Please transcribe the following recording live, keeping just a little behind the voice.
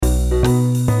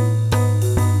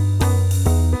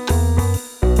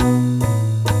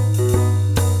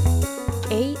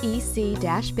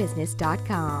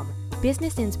aec-business.com.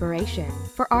 Business inspiration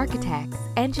for architects,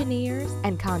 engineers,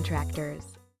 and contractors.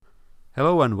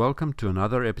 Hello and welcome to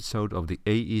another episode of the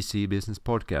AEC Business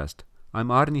Podcast. I'm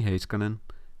Arni Heiskanen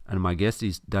and my guest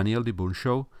is Daniel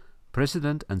Dibunshow,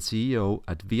 President and CEO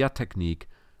at Via Technique,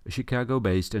 a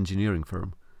Chicago-based engineering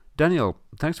firm. Daniel,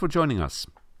 thanks for joining us.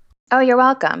 Oh, you're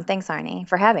welcome. Thanks, Arni,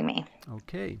 for having me.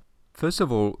 Okay. First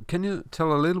of all, can you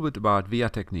tell a little bit about Via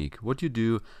Technique, what you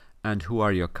do, and who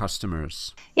are your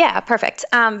customers? Yeah, perfect.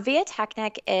 Via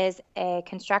Technique is a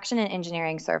construction and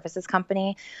engineering services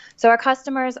company. So our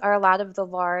customers are a lot of the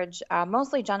large,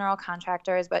 mostly general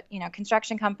contractors, but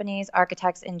construction companies,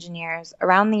 architects, engineers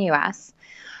around the U.S.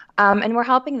 And we're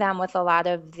helping them with a lot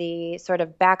of the sort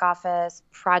of back office,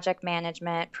 project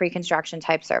management, pre-construction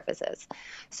type services.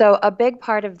 So a big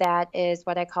part of that is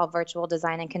what I call virtual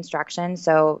design and construction,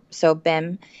 so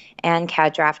BIM and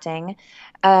CAD drafting,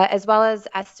 as well as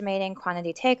estimating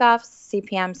quantity takeoffs,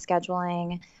 CPM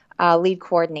scheduling, lead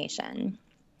coordination.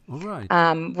 All right.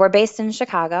 We're based in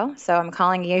Chicago, so I'm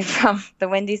calling you from the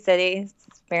Windy City.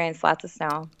 Experienced lots of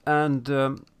snow.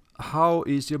 And how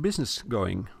is your business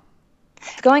going?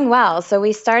 It's going well. So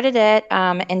we started it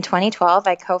in 2012.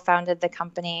 I co-founded the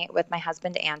company with my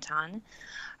husband, Anton.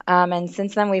 And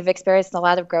since then, we've experienced a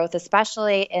lot of growth,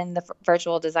 especially in the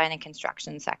virtual design and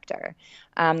construction sector.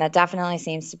 That definitely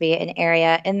seems to be an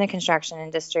area in the construction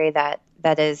industry that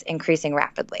is increasing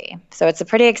rapidly. So it's a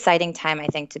pretty exciting time, I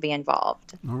think, to be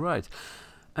involved. All right.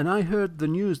 And I heard the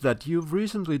news that you've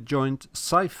recently joined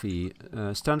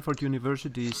SciFi, Stanford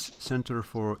University's Center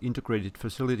for Integrated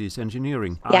Facilities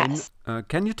Engineering. Yes.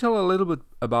 Can you tell a little bit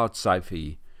about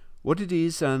SciFi, what it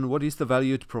is and what is the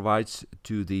value it provides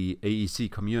to the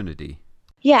AEC community?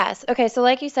 Yes. Okay. So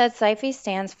like you said, SciFi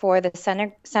stands for the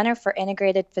Center for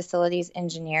Integrated Facilities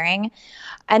Engineering.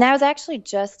 And I was actually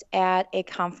just at a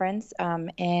conference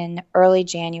in early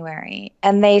January,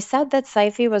 and they said that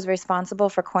SciFi was responsible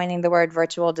for coining the word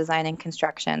virtual design and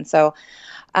construction. So,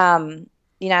 I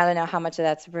don't know how much of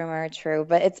that's rumor or true,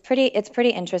 but it's pretty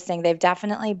interesting. They've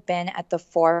definitely been at the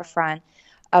forefront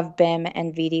of BIM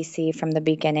and VDC from the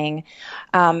beginning.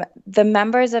 The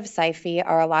members of SciFi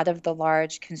are a lot of the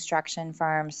large construction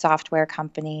firms, software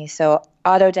companies. So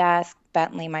Autodesk,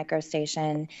 Bentley,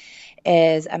 MicroStation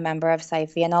is a member of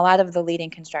SciFi, and a lot of the leading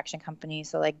construction companies,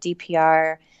 so like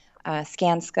DPR,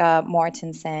 Skanska,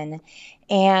 Mortensen.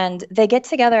 And they get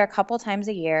together a couple times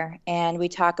a year, and we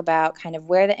talk about kind of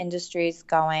where the industry is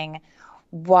going,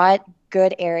 what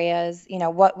good areas,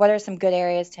 what are some good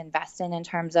areas to invest in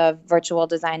terms of virtual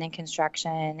design and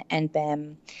construction and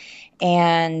BIM,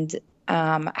 and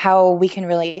how we can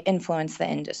really influence the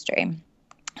industry.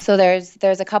 So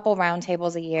there's a couple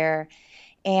roundtables a year,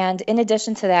 and in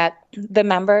addition to that, the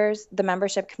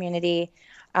membership community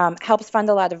helps fund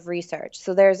a lot of research.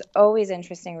 So there's always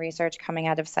interesting research coming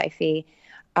out of SciFi,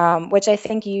 which I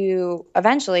think you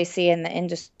eventually see in the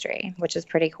industry, which is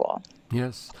pretty cool.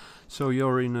 Yes. So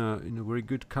you're in a very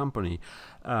good company,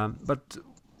 but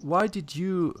why did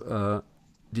you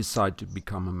decide to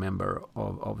become a member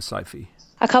of SciFi?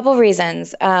 A couple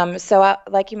reasons.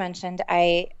 Like you mentioned,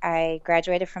 I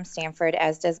graduated from Stanford,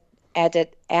 as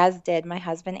did my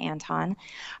husband Anton.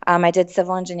 I did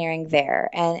civil engineering there,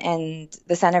 and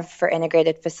the Center for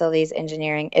Integrated Facilities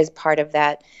Engineering is part of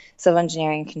that civil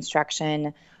engineering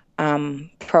construction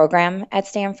program at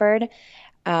Stanford.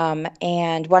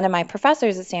 And one of my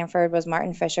professors at Stanford was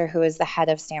Martin Fisher, who is the head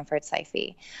of Stanford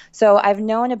SciFi. So I've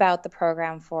known about the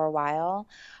program for a while,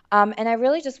 and I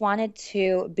really just wanted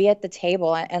to be at the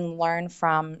table and learn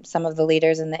from some of the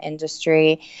leaders in the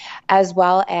industry, as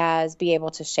well as be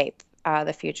able to shape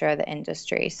the future of the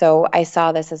industry. So I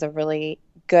saw this as a really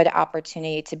good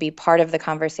opportunity to be part of the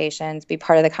conversations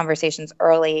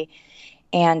early,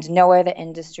 and know where the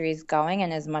industry is going,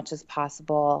 and as much as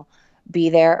possible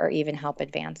be there or even help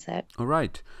advance it. All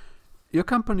right. Your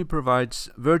company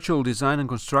provides virtual design and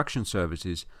construction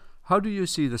services. How do you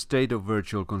see the state of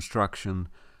virtual construction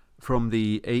from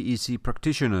the AEC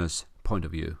practitioner's point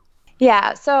of view?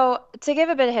 Yeah, so to give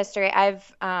a bit of history,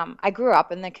 I grew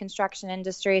up in the construction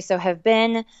industry, so have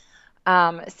been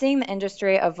seeing the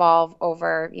industry evolve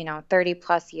over 30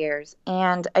 plus years,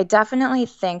 and I definitely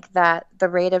think that the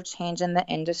rate of change in the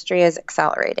industry is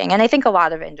accelerating, and I think a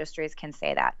lot of industries can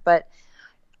say that, but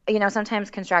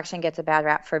sometimes construction gets a bad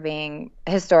rap for being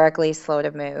historically slow to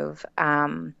move,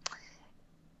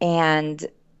 and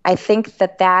I think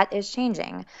that is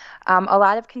changing. A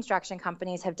lot of construction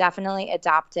companies have definitely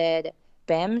adopted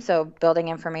BIM, so building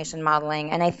information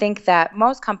modeling, and I think that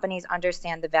most companies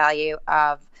understand the value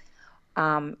of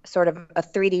sort of a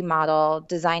 3D model,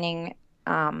 designing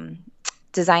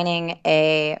designing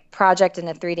a project in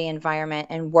a 3D environment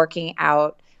and working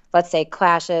out, let's say,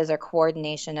 clashes or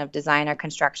coordination of design or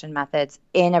construction methods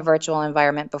in a virtual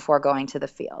environment before going to the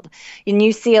field. And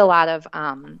you see a lot of,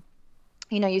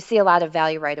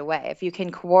 value right away. If you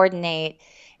can coordinate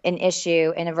an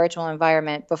issue in a virtual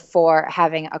environment before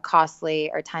having a costly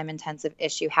or time-intensive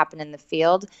issue happen in the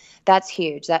field, that's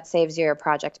huge. That saves your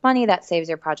project money, that saves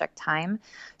your project time.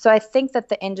 So I think that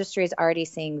the industry is already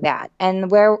seeing that.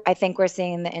 And where I think we're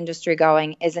seeing the industry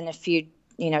going is in a few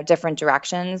different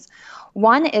directions.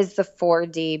 One is the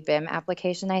 4D BIM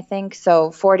application, I think. So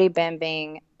 4D BIM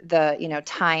being the,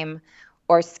 time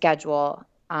or schedule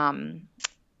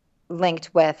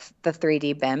linked with the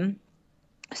 3D BIM.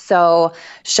 So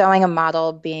showing a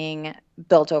model being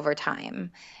built over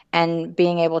time and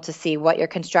being able to see what your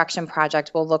construction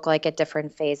project will look like at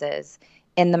different phases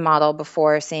in the model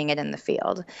before seeing it in the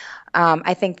field.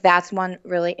 I think that's one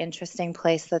really interesting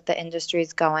place that the industry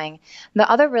is going. The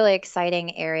other really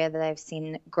exciting area that I've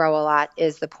seen grow a lot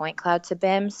is the point cloud to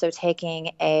BIM. So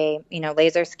taking a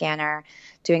laser scanner,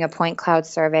 doing a point cloud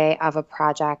survey of a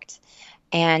project,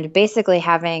 and basically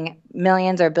having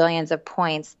millions or billions of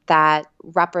points that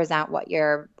represent what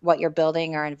your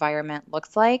building or environment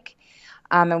looks like.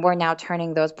 And we're now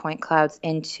turning those point clouds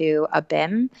into a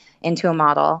BIM, into a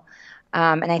model.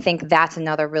 And I think that's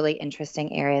another really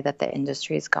interesting area that the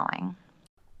industry is going.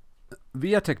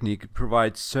 ViaTechnique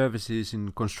provides services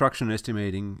in construction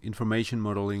estimating, information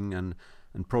modeling, and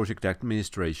project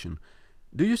administration.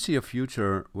 Do you see a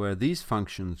future where these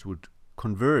functions would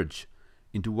converge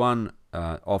into one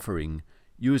offering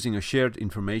using a shared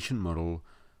information model,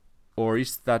 or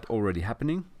is that already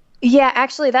happening? Yeah,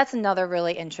 actually, that's another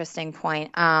really interesting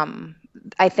point.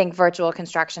 I think virtual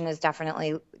construction is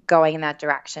definitely going in that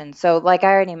direction. So like I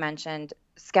already mentioned,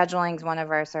 scheduling is one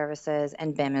of our services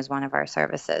and BIM is one of our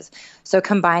services. So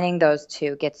combining those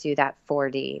two gets you that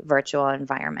 4D virtual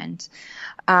environment.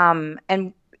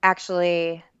 And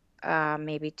actually,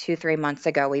 maybe 2-3 months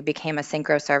ago, we became a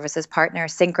Syncro services partner.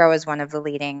 Syncro is one of the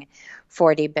leading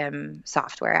 4D BIM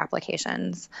software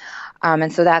applications.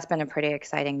 And so that's been a pretty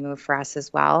exciting move for us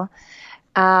as well.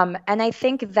 And I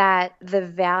think that the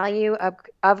value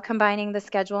of combining the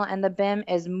schedule and the BIM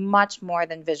is much more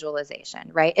than visualization,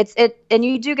 right? And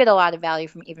you do get a lot of value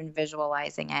from even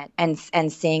visualizing it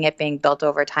and seeing it being built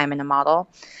over time in a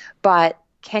model. But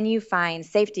can you find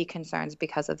safety concerns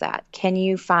because of that? Can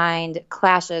you find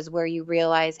clashes where you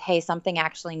realize, hey, something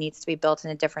actually needs to be built in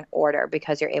a different order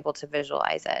because you're able to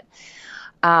visualize it?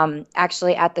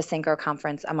 Actually, at the Syncro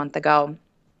conference a month ago,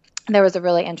 there was a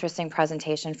really interesting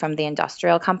presentation from the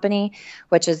Industrial Company,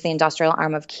 which is the industrial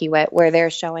arm of Kiewit, where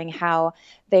they're showing how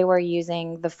they were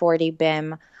using the 4D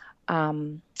BIM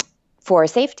for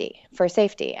safety.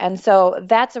 And so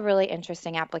that's a really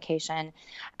interesting application.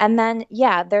 And then,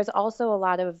 there's also a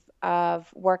lot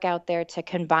of work out there to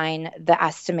combine the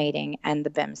estimating and the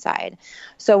BIM side.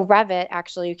 So Revit,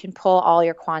 actually, you can pull all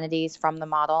your quantities from the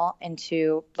model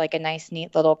into like a nice,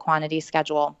 neat little quantity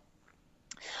schedule.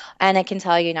 And it can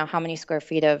tell you, how many square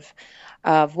feet of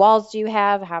walls do you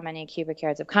have, how many cubic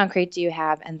yards of concrete do you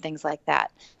have, and things like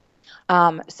that.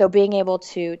 So being able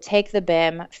to take the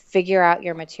BIM, figure out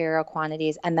your material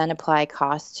quantities, and then apply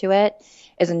cost to it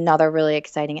is another really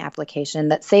exciting application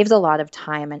that saves a lot of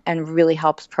time and really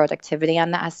helps productivity on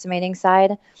the estimating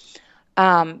side.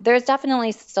 There's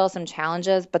definitely still some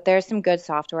challenges, but there's some good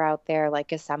software out there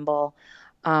like Assemble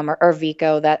or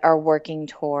Vico that are working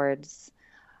towards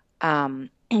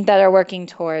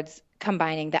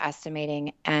combining the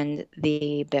estimating and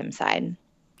the BIM side.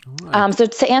 Right. So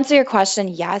to answer your question,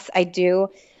 yes, I do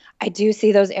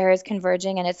see those areas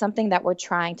converging, and it's something that we're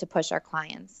trying to push our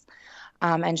clients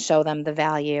and show them the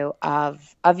value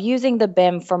of using the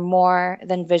BIM for more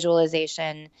than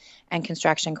visualization and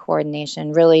construction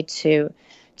coordination, really to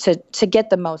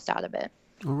get the most out of it.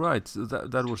 All right, so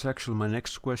that was actually my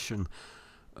next question.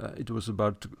 It was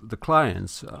about the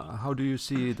clients. How do you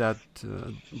see that?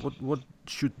 What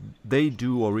should they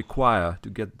do or require to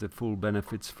get the full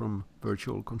benefits from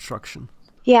virtual construction?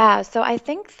 Yeah, so I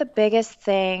think the biggest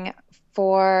thing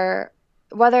for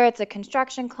whether it's a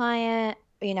construction client,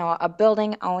 a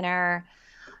building owner,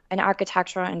 an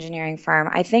architectural engineering firm,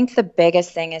 I think the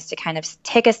biggest thing is to kind of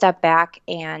take a step back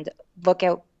and look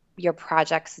at your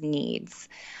project's needs.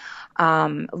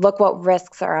 Look what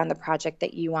risks are on the project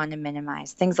that you want to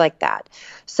minimize, things like that.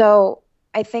 So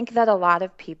I think that a lot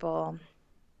of people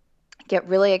get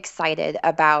really excited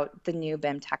about the new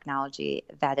BIM technology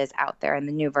that is out there and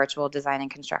the new virtual design and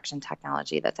construction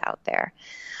technology that's out there.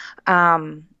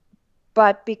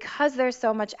 But because there's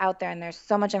so much out there and there's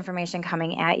so much information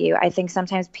coming at you, I think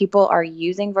sometimes people are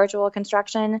using virtual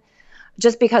construction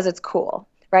just because it's cool,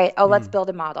 right? Oh, let's build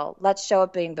a model. Let's show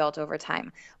it being built over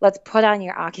time. Let's put on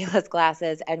your Oculus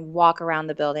glasses and walk around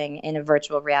the building in a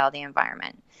virtual reality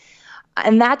environment.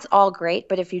 And that's all great,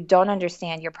 but if you don't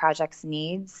understand your project's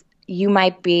needs, you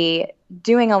might be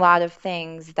doing a lot of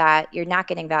things that you're not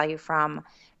getting value from,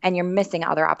 and you're missing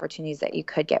other opportunities that you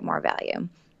could get more value.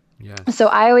 Yes. So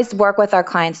I always work with our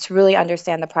clients to really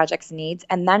understand the project's needs,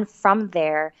 and then from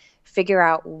there, figure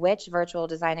out which virtual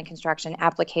design and construction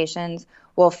applications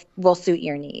will suit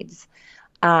your needs.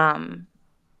 And,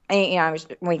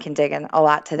 we can dig in a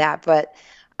lot to that, but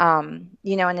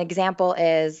an example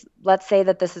is, let's say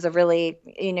that this is a really,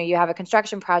 you have a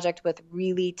construction project with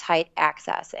really tight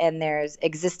access, and there's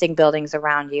existing buildings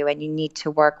around you, and you need to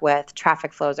work with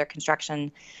traffic flows or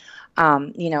construction,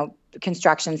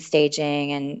 construction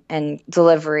staging and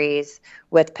deliveries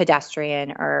with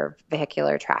pedestrian or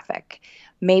vehicular traffic.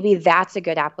 Maybe that's a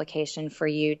good application for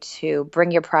you to bring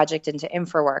your project into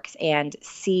InfraWorks and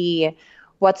see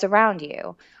what's around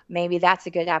you. Maybe that's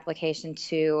a good application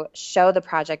to show the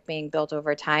project being built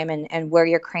over time and where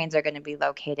your cranes are going to be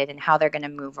located and how they're going to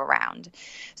move around.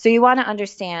 So you want to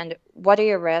understand, what are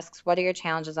your risks? What are your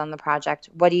challenges on the project?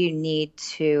 What are your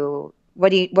needs?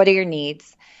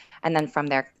 And then from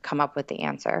there, come up with the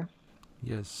answer.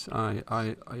 Yes,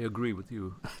 I agree with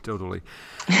you totally.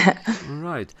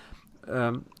 Right.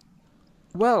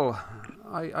 Well,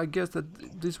 I guess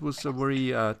that this was a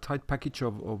very tight package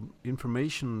of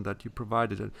information that you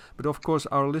provided. But of course,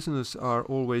 our listeners are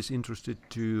always interested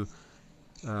to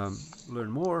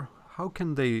learn more. How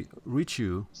can they reach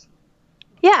you?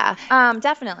 Yeah,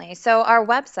 definitely. So our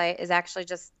website is actually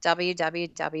just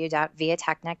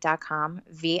www.viatechnik.com,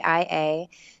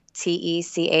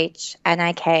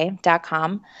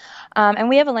 VIATECHNIK.com. And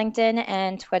we have a LinkedIn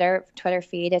and Twitter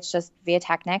feed. It's just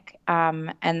Viatechnik.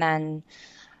 And then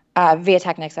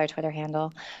Viatechnik's our Twitter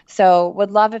handle. So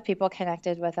would love if people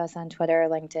connected with us on Twitter,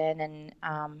 LinkedIn, and,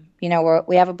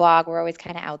 we have a blog. We're always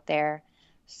kind of out there.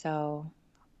 So,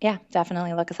 yeah,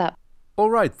 definitely look us up. All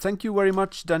right. Thank you very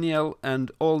much, Danielle,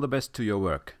 and all the best to your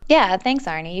work. Yeah, thanks,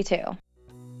 Arnie. You too.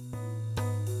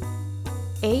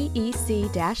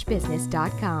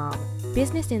 AEC-business.com.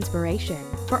 Business inspiration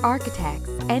for architects,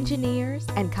 engineers,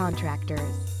 and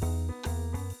contractors.